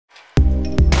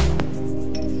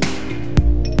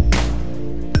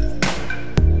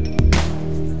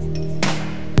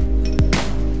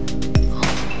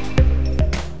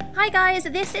guys,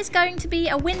 this is going to be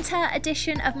a winter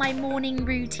edition of my morning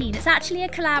routine. It's actually a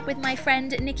collab with my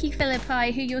friend Nikki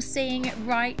Philippi, who you're seeing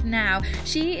right now.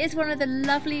 She is one of the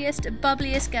loveliest,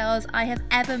 bubbliest girls I have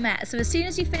ever met. So as soon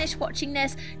as you finish watching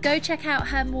this, go check out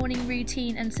her morning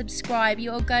routine and subscribe.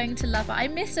 You're going to love her. I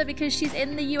miss her because she's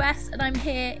in the US and I'm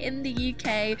here in the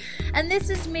UK. And this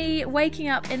is me waking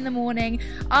up in the morning.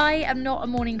 I am not a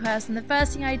morning person. The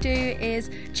first thing I do is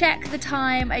check the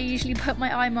time. I usually put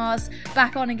my eye mask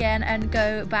back on again and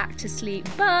go back to sleep.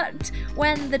 But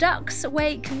when the ducks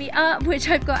wake me up, which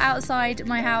I've got outside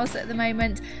my house at the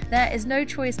moment, there is no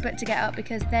choice but to get up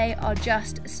because they are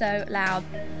just so loud.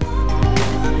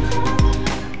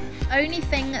 Only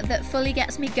thing that fully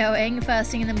gets me going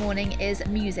first thing in the morning is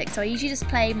music. So I usually just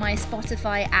play my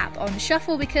Spotify app on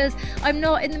shuffle because I'm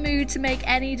not in the mood to make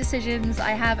any decisions.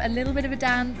 I have a little bit of a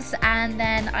dance and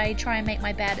then I try and make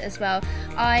my bed as well.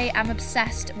 I am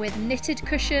obsessed with knitted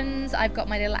cushions. I've got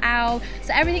my little owl,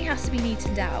 so everything has to be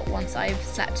neatened out once I've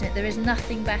slept in it. There is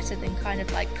nothing better than kind of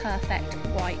like perfect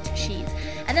white sheets.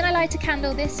 And then I light a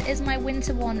candle. This is my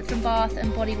winter one from Bath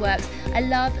and Body Works. I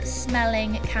love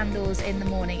smelling candles in the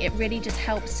morning. It really just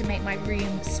helps to make my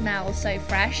room smell so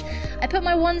fresh. I put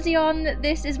my onesie on.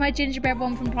 This is my gingerbread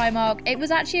one from Primark. It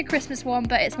was actually a Christmas one,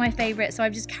 but it's my favourite, so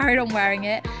I've just carried on wearing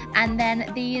it. And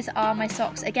then these are my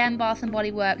socks, again Bath and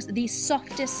Body Works. The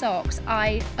softest socks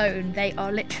I own. They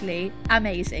are literally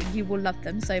amazing. You will love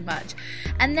them so much.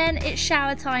 And then it's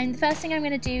shower time. The first thing I'm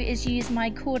going to do is use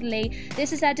my Caudalie.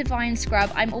 This is their Divine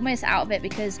scrub. I'm almost out of it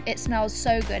because it smells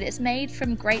so good. It's made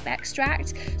from grape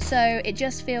extract, so it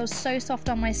just feels so soft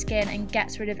on my skin and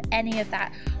gets rid of any of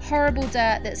that horrible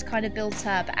dirt that's kind of built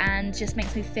up and just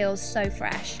makes me feel so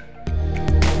fresh.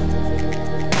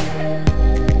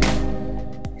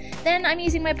 Then I'm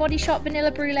using my Body Shop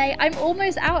Vanilla Brûlée. I'm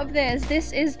almost out of this.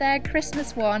 This is their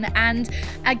Christmas one, and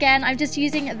again I'm just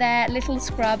using their little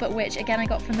scrub, which again I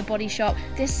got from the Body Shop.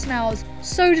 This smells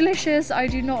so delicious. I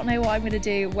do not know what I'm going to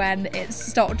do when it's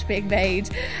stopped being made.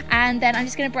 And then I'm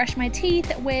just going to brush my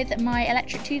teeth with my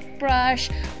electric toothbrush.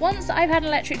 Once I've had an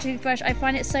electric toothbrush, I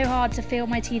find it so hard to feel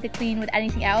my teeth are clean with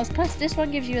anything else. Plus this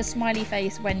one gives you a smiley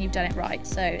face when you've done it right,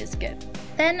 so it's good.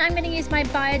 Then I'm going to use my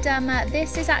Bioderma.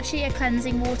 This is actually a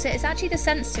cleansing water. It's actually the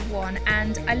sensitive one,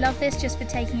 and I love this just for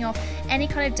taking off any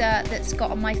kind of dirt that's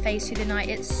got on my face through the night.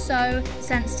 It's so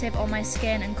sensitive on my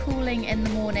skin and cooling in the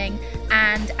morning,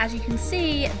 and as you can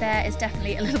see there is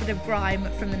definitely a little bit of grime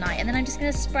from the night. And then I'm just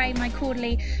going to spray my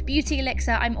Caudalie Beauty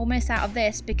Elixir. I'm almost out of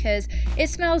this because it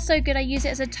smells so good. I use it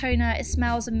as a toner. It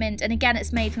smells of mint, and again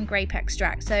it's made from grape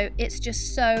extract, so it's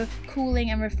just so cooling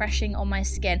and refreshing on my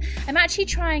skin. I'm actually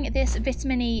trying this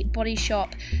Vitamin E Body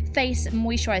Shop face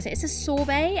moisturizer. It's a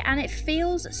sorbet and it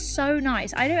feels so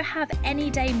nice. I don't have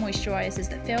any day moisturizers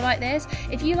that feel like this.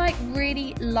 If you like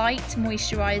really light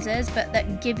moisturizers but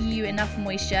that give you enough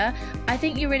moisture, I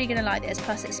think you're really gonna like this.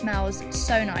 Plus it smells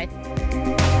so nice.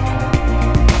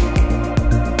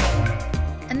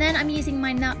 And then I'm using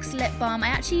my NUXE lip balm. I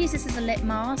actually use this as a lip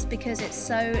mask because it's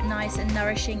so nice and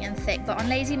nourishing and thick, but on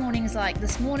lazy mornings like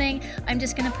this morning, I'm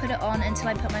just going to put it on until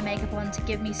I put my makeup on to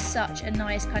give me such a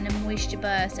nice kind of moisture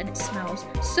burst, and it smells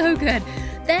so good.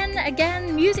 Then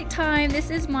again, music time. This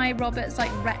is my Roberts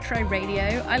like retro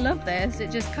radio. I love this.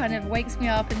 It just kind of wakes me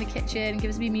up in the kitchen,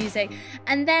 gives me music.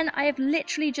 And then I have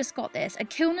literally just got this, a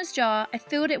Kilner's jar. I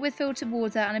filled it with filtered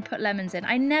water and I put lemons in.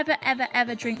 I never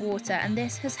ever drink water, and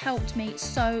this has helped me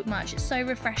so much. It's so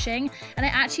refreshing, and I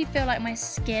actually feel like my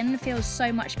skin feels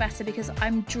so much better because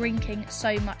I'm drinking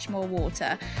so much more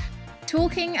water.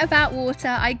 Talking about water,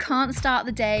 I can't start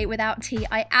the day without tea.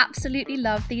 I absolutely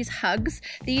love these hugs.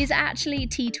 These are actually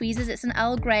tea tweezers. It's an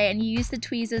Earl Grey, and you use the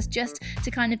tweezers just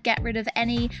to kind of get rid of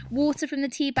any water from the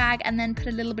tea bag and then put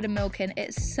a little bit of milk in.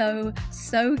 It's so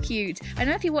cute. I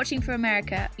know if you're watching from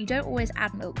America, you don't always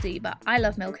add milk, do you? But I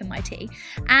love milk in my tea.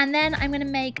 And then I'm going to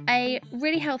make a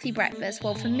really healthy breakfast.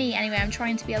 Well, for me anyway, I'm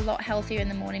trying to be a lot healthier in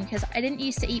the morning because I didn't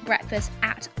used to eat breakfast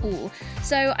at all.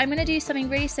 So I'm going to do something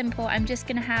really simple. I'm just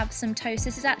going to have some toast.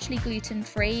 This is actually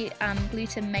gluten-free.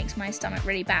 Gluten makes my stomach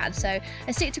really bad, so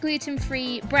I stick to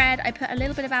gluten-free bread. I put a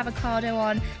little bit of avocado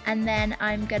on, and then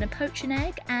I'm gonna poach an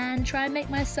egg and try and make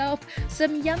myself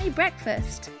some yummy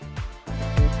breakfast.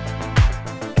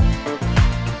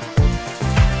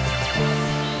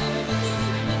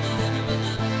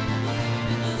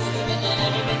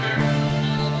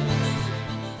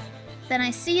 Then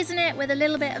I season it with a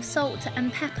little bit of salt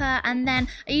and pepper, and then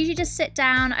I usually just sit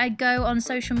down, I go on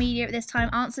social media at this time,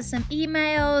 answer some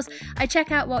emails, I check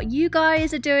out what you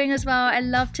guys are doing as well. I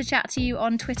love to chat to you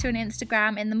on Twitter and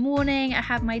Instagram in the morning. I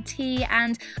have my tea,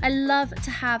 and I love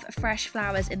to have fresh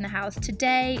flowers in the house.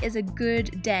 Today is a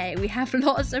good day. We have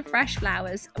lots of fresh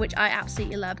flowers, which I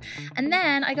absolutely love. And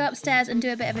then I go upstairs and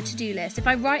do a bit of a to-do list. If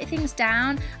I write things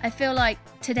down, I feel like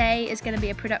today is going to be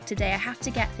a productive day. I have to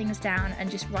get things down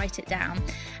and just write it down.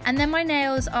 And then my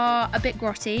nails are a bit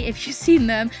grotty, if you've seen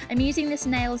them. I'm using this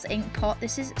Nails ink pot.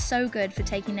 This is so good for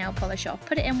taking nail polish off.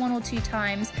 Put it in 1 or 2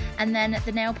 times and then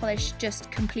the nail polish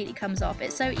just completely comes off.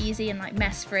 It's so easy and like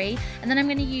mess free. And then I'm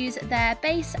going to use their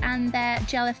base and their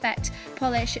gel effect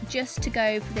polish just to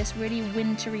go for this really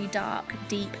wintry, dark,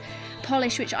 deep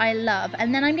polish, which I love.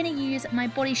 And then I'm going to use my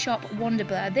Body Shop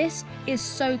Wonderblur. This is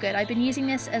so good. I've been using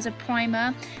this as a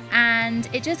primer and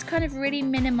it just kind of really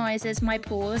minimizes my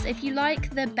pores. If you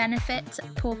like the Benefit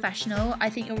Professional,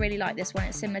 I think you'll really like this one.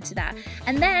 It's similar to that.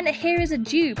 And then here is a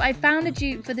dupe. I found a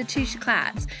dupe for the Touche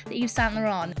Éclat that Yves Saint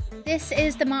Laurent. This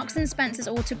is the Marks & Spencer's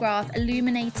Autograph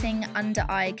Illuminating Under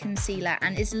Eye Concealer,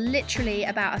 and is literally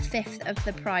about 1/5 of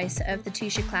the price of the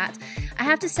Touche Éclat. I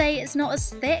have to say it's not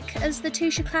as thick as the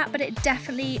Touche Éclat, but it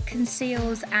definitely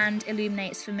conceals and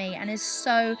illuminates for me, and is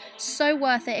so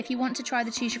worth it. If you want to try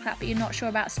the Touche Éclat but you're not sure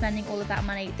about spending all of that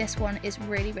money, this one is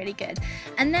really good.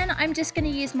 And then I'm just going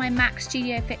to use my MAC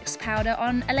Studiofix powder.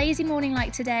 On a lazy morning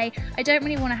like today, I don't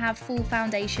really want to have full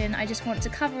foundation. I just want to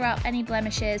cover up any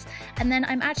blemishes. And then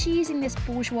I'm actually using this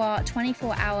Bourjois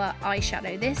 24-hour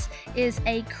eyeshadow. This is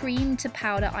a cream to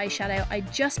powder eyeshadow. I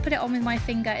just put it on with my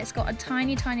finger. It's got a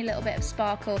tiny little bit of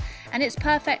sparkle, and it's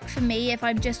perfect for me if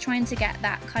I'm just trying to get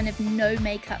that kind of no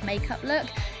makeup look.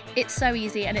 It's so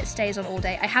easy and it stays on all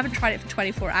day. I haven't tried it for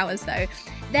 24 hours though.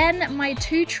 Then my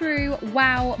Too True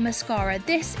Wow mascara.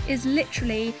 This is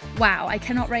literally wow. I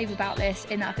cannot rave about this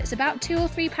enough. It's about £2 or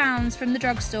 £3 from the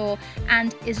drugstore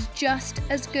and is just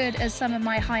as good as some of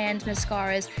my high-end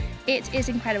mascaras. It is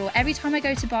incredible. Every time I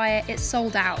go to buy it, it's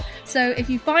sold out. So if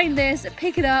you find this,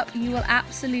 pick it up. You will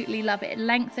absolutely love it. It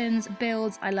lengthens,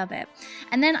 builds. I love it.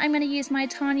 And then I'm going to use my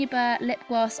Tanya Burr lip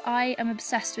gloss. I am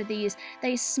obsessed with these.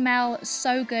 They smell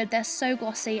so good. They're so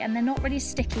glossy and they're not really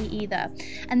sticky either.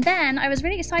 And then I was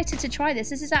really excited to try this.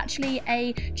 This is actually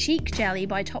a cheek jelly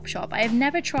by Topshop. I have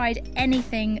never tried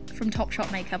anything from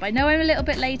Topshop makeup. I know I'm a little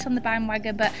bit late on the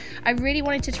bandwagon, but I really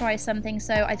wanted to try something,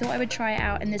 so I thought I would try it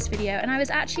out in this video, and I was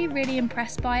actually really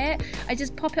impressed by it. I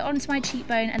just pop it onto my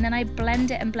cheekbone and then I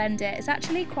blend it. It's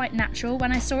actually quite natural.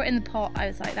 When I saw it in the pot, I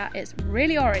was like, that is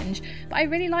really orange, but I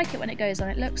really like it when it goes on.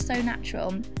 It looks so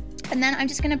natural. And then I'm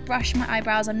just going to brush my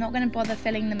eyebrows. I'm not going to bother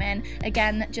filling them in.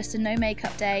 Again, just a no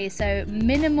makeup day, so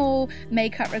minimal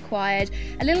makeup required.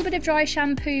 A little bit of dry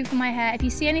shampoo for my hair. If you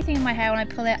see anything in my hair when I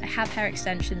pull it, I have hair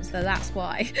extensions, so that's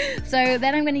why. So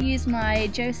then I'm going to use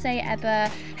my Jose Eber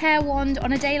hair wand.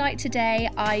 On a day like today,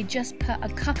 I just put a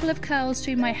couple of curls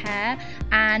through my hair,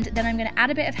 and then I'm going to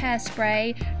add a bit of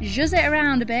hairspray, zhuzh it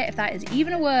around a bit, if that is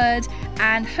even a word,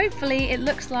 and hopefully it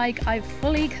looks like I've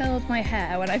fully curled my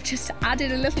hair when I've just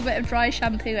added a little bit of dry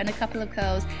shampoo and a couple of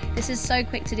curls. This is so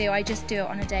quick to do. I just do it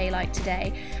on a day like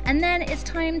today. And then it's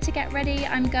time to get ready.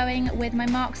 I'm going with my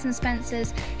Marks &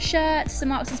 Spencer's shirt, some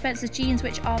Marks & Spencer's jeans,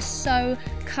 which are so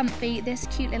comfy, this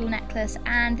cute little necklace,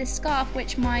 and this scarf,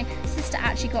 which my sister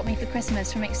actually got me for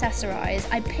Christmas from Accessorize.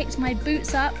 I picked my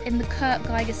boots up in the Kurt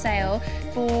Geiger sale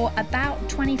for about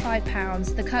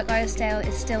 £25. The Kurt Geiger sale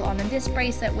is still on, and this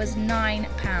bracelet was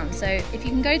 £9. So if you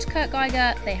can go to Kurt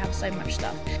Geiger, they have so much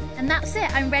stuff. And that's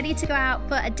it. I'm ready to go out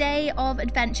for a day of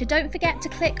adventure. Don't forget to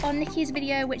click on Nikki's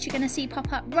video, which you're going to see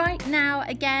pop up right now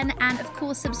again, and of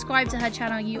course subscribe to her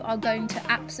channel. You are going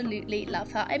to absolutely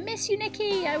love her. I miss you,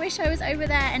 Nikki. I wish I was over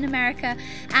there in America,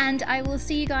 and I will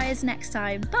see you guys next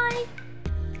time. Bye.